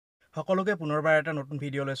সকলোকে পুনৰবাৰ এটা নতুন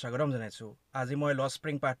ভিডিঅ'লৈ স্বাগতম জনাইছো। আজি মই লষ্ট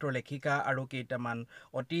স্প্ৰিং পাঠটোৰ লেখিকা আৰু কেইটামান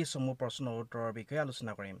অতি চমু প্ৰশ্ন উত্তৰৰ বিষয়ে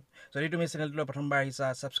আলোচনা কৰিম। যদি তুমি চেনেলটোলৈ প্ৰথমবাৰ আহিছা,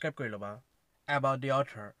 ছাবস্ক্ৰাইব কৰি ল'বা। About the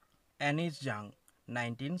author, Assamese young,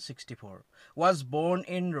 1964, was born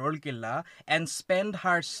in Rourkela and spent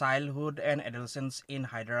her childhood and adolescence in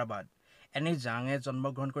Hyderabad. Assamese young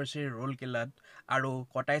জন্মগ্ৰহণ কৰিছিল ৰুৰকেলাত আৰু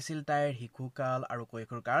কটাইছিল তাইৰ শিশুকাল আৰু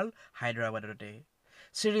কৈশোৰকাল হায়দৰাবাদতে।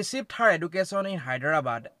 She received her education in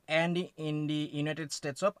Hyderabad and in the United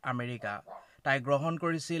States of America. তাই গ্ৰহণ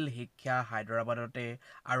কৰিছিল শিক্ষা হায়দৰাবাদতে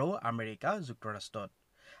আৰু আমেৰিকা যুক্তৰাষ্ট্ৰত।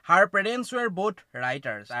 Her parents were both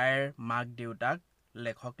writers. তাইৰ মাক দেউতাক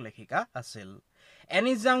লেখক লেখিকা আছিল।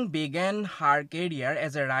 Assamese young began her career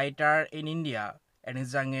as a writer in India.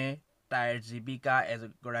 Assamese younge তাইৰ জীৱিকা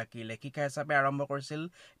এগৰাকী লেখিকা হিচাপে আৰম্ভ কৰিছিল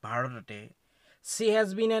ভাৰততে। She has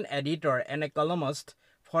been an editor and a columnist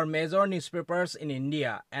for major newspapers in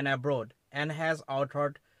India and abroad and has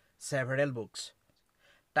authored several books.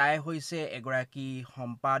 তাই হৈছে এগৰাকী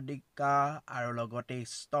সম্পাদিকা আৰু লগতে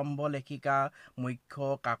স্তম্ভ লেখিকা মুখ্য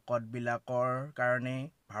কাকতবিলাকৰ কাৰণে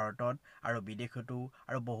ভাৰতত আৰু বিদেশতো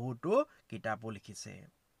আৰু বহুতো কিতাপো লিখিছে।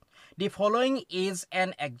 The following is an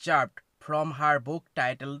excerpt from her book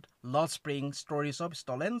titled Lost Spring Stories of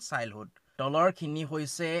Stolen Childhood. তলৰখিনি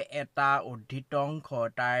হৈছে এটা উদ্ধৃত অংশ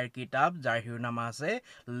তাইৰ কিতাপ যাৰ শিৰোনাম আছে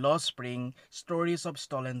lost spring stories of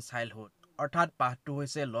stolen childhood, অৰ্থাৎ পাঠটো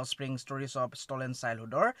হৈছে lost spring stories of stolen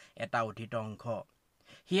চাইল্ডহুডৰ এটা উদ্ধৃত অংশ।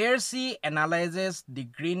 Here she analyzes the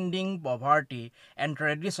grinding poverty and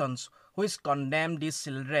traditions which condemn these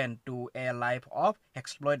children to a life of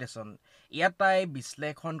exploitation. ইয়াত তাই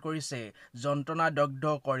বিশ্লেষণ কৰিছে যন্ত্ৰণাদগ্ধ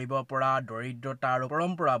কৰিব পৰা দৰিদ্ৰতা আৰু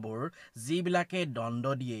পৰম্পৰাবোৰ যিবিলাকে দণ্ড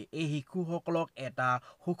দিয়ে এই শিশুসকলক এটা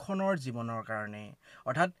শোষণৰ জীৱনৰ কাৰণে,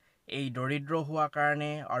 অৰ্থাৎ এই দৰিদ্ৰ হোৱা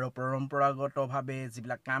কাৰণে আৰু পৰম্পৰাগতভাৱে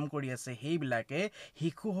যিবিলাক কাম কৰি আছে সেইবিলাকে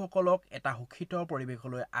শিশুসকলক এটা শোষিত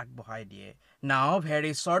পৰিৱেশলৈ আগবঢ়াই দিয়ে। Now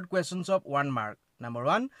very short questions of 1 mark. Number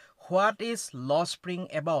 1, what is Lost Spring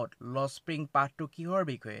about? Lost Spring পাঠটো কিহৰ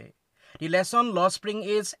বিষয়ে? The lesson Lost Spring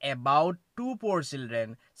is about two poor children,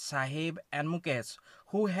 Sahib and Mukesh,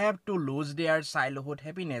 who have to lose their childhood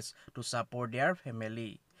happiness to support their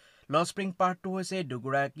family. Lost spring পাঠটো হৈছে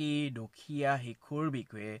দুগৰাকী দুখীয়া শিশুৰ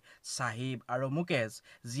বিষয়ে চাহিব আৰু মুকেশ,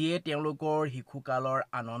 যিয়ে তেওঁলোকৰ শিশুকালৰ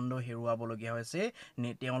আনন্দ হেৰুৱাবলগীয়া হৈছে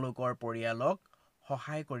তেওঁলোকৰ পৰিয়ালক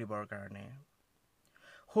সহায় কৰিবৰ কাৰণে।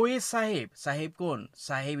 Who is Sahib? Sahib কোন?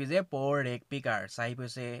 Sahib is a poor rag picker. Sahib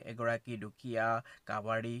হৈছে এগৰাকী দুখীয়া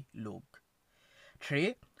কাবাৰী লোক।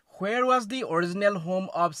 3. Where was the original home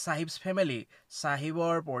of Sahib's family?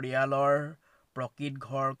 Sahibৰ পৰিয়ালৰ প্ৰকৃত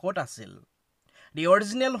ঘৰ ক'ত আছিল? The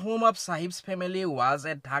original home of Sahib's family was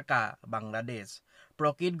at Dhaka, Bangladesh.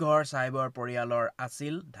 প্ৰকৃত ঘৰ চাহিবৰ পৰিয়ালৰ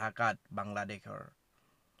আছিল ঢাকাত, বাংলাদেশৰ।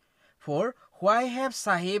 4. Why have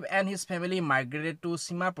Sahib and his family migrated to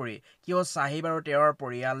Simapuri? কিয় চাহিব আৰু তেওঁৰ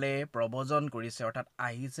পৰিয়ালে প্ৰব্ৰজন কৰিছে অৰ্থাৎ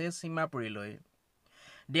আহিছে সীমাপুৰীলৈ?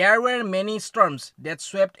 There were many storms that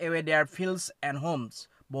swept away their fields and homes.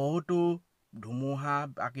 বহুতো ধুমুহা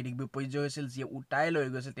প্ৰাকৃতিক বিপৰ্যয় হৈছিল যিয়ে উটাই লৈ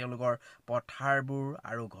গৈছিল তেওঁলোকৰ পথাৰবোৰ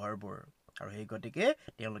আৰু ঘৰবোৰ, আৰু সেই গতিকে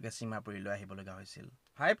তেওঁলোকে সীমাপুৰীলৈ আহিবলগা হৈছিল।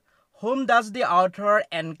 5. Whom does the author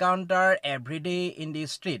encounter every day in the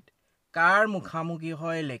street? কাৰ মুখামুখি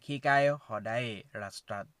হয় লেখিকাই সদায়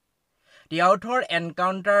ৰাস্তাত? The author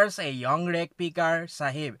encounters a young rag picker,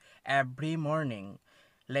 Sahib, every morning.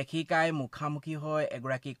 লেখিকাই মুখামুখি হয়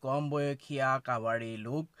এগৰাকী কম বয়সীয়া কাবাৰী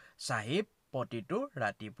লোক চাহিব প্ৰতিটো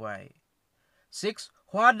ৰাতিপুৱাই। 6.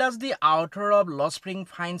 What does the author of Lost Spring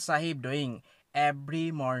find Sahib doing every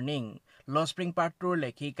morning? Lost spring পাঠটোৰ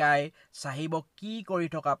লেখিকাই চাহিবক কি কৰি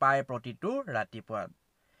থকা পায় প্ৰতিটো ৰাতিপুৱাত?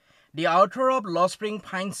 The author of Lost Spring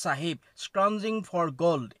finds Sahib scrounging for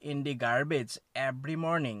gold in the garbage every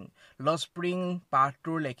morning. Lost Spring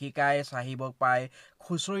পাঠটোৰ লেখিকাই চাহিবক পায়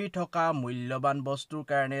খুচৰি থকা মূল্যৱান বস্তুৰ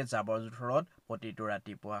কাৰণে জাবৰ-জোথৰত প্ৰতিটো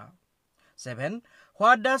ৰাতিপুৱা। 7.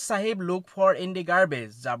 What does Sahib look for in the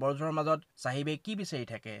garbage? জাবৰ-জোথৰ মাজত চাহিবে কি বিচাৰি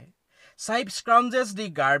থাকে? Sahib scrounges the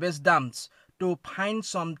garbage dumps to find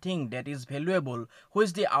something that is valuable,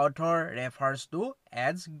 which the author refers to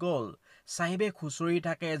as gold. চাহিবে খুচৰি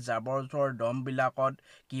থাকে জাবৰ-জোথৰ দমবিলাকত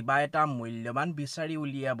কিবা এটা মূল্যৱান বিচাৰি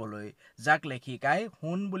উলিয়াবলৈ, যাক লেখিকাই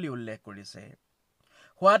সোণ বুলি উল্লেখ কৰিছে।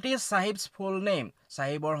 What is Sahib's full name?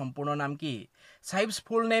 চাহিবৰ সম্পূৰ্ণ নাম কি? Sahib's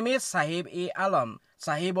full name is Sahib A. Alam.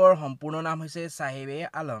 চাহিবৰ সম্পূৰ্ণ নাম হৈছে Sahib A.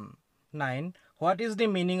 Alam. 9. What is the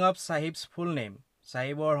meaning of Sahib's full name?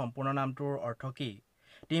 চাহিবৰ সম্পূৰ্ণ নামটোৰ অৰ্থ কি?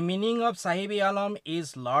 The meaning of Sahib A. Alam is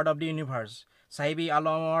Lord of the Universe. Sahib A.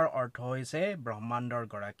 Alamৰ অৰ্থ হৈছে ব্ৰহ্মাণ্ডৰ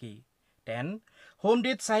গৰাকী। 10. Whom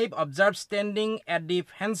did Sahib observe standing at the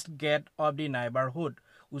fenced gate of the neighborhood?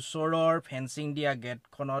 ওচৰৰ fencing দিয়া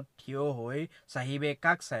গেটখনত থিয় হৈ চাহিবে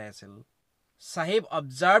কাক চাই আছিল Sahib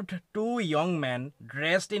observed two young men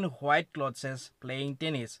dressed in white clothes playing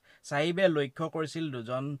tennis. Sahibe লক্ষ্য কৰিছিল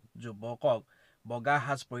দুজন যুৱকক বগা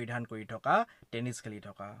সাজ পৰিধান কৰি থকা টেনিছ খেলি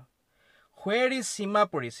থকা Where is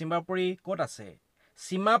Simapuri? Simapuri ক'ত আছে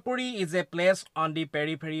Simapuri is a place on the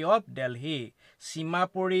periphery of Delhi.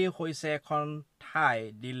 Simapuri হৈছে এখন ঠাই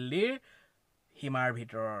দিল্লীৰ সীমাৰ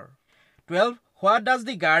ভিতৰৰ 12. What does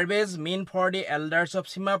the garbage mean for the elders of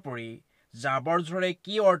Simapuri? জাবৰ জোৰে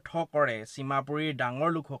কি অৰ্থ কৰে সীমাপুৰীৰ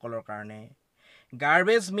ডাঙৰ লোকসকলৰ কাৰণে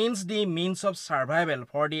Garbage means the means of survival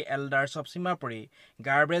for the elders of Simapuri.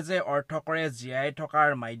 Garbage অৰ্থ কৰে জীয়াই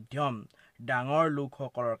থকাৰ মাধ্যম ডাঙৰ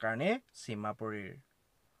লোকসকলৰ কাৰণে সীমাপুৰীৰ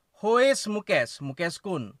Who is Mukesh? Mukesh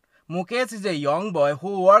কোন Mukesh is a young boy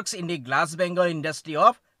who works in the glass Bengal industry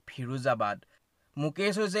of Firuzabad.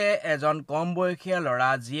 Mukesh হৈছে এজন কম বয়সীয়া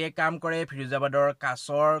ল'ৰা যিয়ে কাম কৰে ফিৰোজাবাদৰ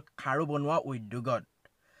কাঁচৰ খাৰু বনোৱা উদ্যোগত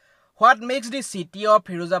What makes the city of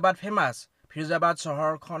Firuzabad famous? Firuzabad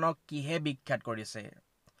চহৰখনক কিহে বিখ্যাত কৰিছে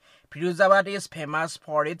Firuzabad is famous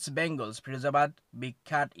for its bangles. Firuzabad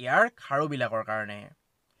বিখ্যাত ইয়াৰ খাৰুবিলাকৰ কাৰণে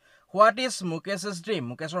What is Mukesh's dream?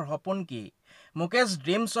 Mukeshৰ সপোন কি Mukesh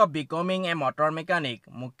dreams of becoming a motor mechanic.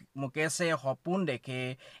 Mukeshe সপোন দেখে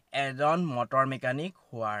এজন মটৰ মেকানিক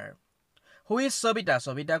হোৱাৰ Who is Sobita?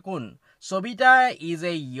 Sobita কোন Sobita is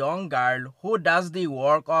a young girl who does the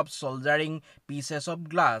work of soldering pieces of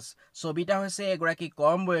glass. Sobita হৈছে এগৰাকী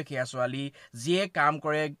কম বয়সীয়া ছোৱালী যিয়ে কাম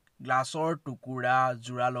কৰে গ্লাছৰ টুকুৰা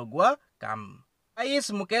জোৰা লগোৱা কাম Why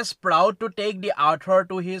is Mukesh proud to take the author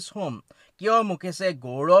to his home? কিয় মুকেশে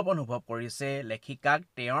গৌৰৱ অনুভৱ কৰিছে লেখিকাক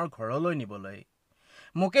তেওঁৰ ঘৰলৈ নিবলৈ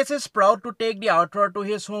Mukesh is proud to take the author to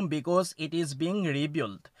his home because it is being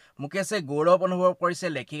rebuilt. Mukeshe গৌৰৱ অনুভৱ কৰিছে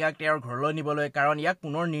লেখিকাক তেওঁৰ ঘৰলৈ নিবলৈ কাৰণ ইয়াক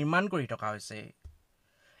পুনৰ নিৰ্মাণ কৰি থকা হৈছে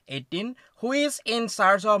 18 Who is in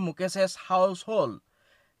charge of Mukesh's household?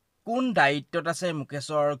 কোন দায়িত্বত আছে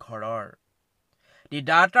মুকেশৰ ঘৰৰ The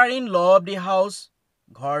daughter-in-law of the house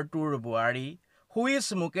ঘৰটোৰ বোৱাৰী Who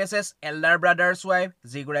is Mukesh's elder brother's wife?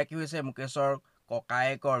 যিগৰাকী হৈছে মুকেশৰ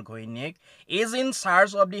ককায়েকৰ ঘৈণীয়েক is in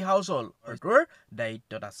charge of the household. ঘৰটোৰ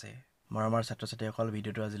দায়িত্বত আছে মৰমৰ ছাত্ৰ-ছাত্ৰীসকল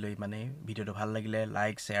ভিডিঅ'টো আজিলৈ ভিডিঅ'টো ভাল লাগিলে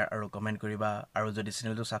লাইক শ্বেয়াৰ আৰু কমেন্ট কৰিবা আৰু যদি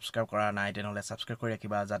চেনেলটো সাবস্ক্ৰাইব কৰা নাই তেনেহলে সাবস্ক্ৰাইব কৰি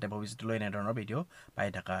ৰাখিবা যাতে ভৱিষ্যতলৈ এনে ধৰণৰ ভিডিঅ' পাই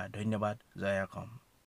থাকা ধন্যবাদ জয় অসম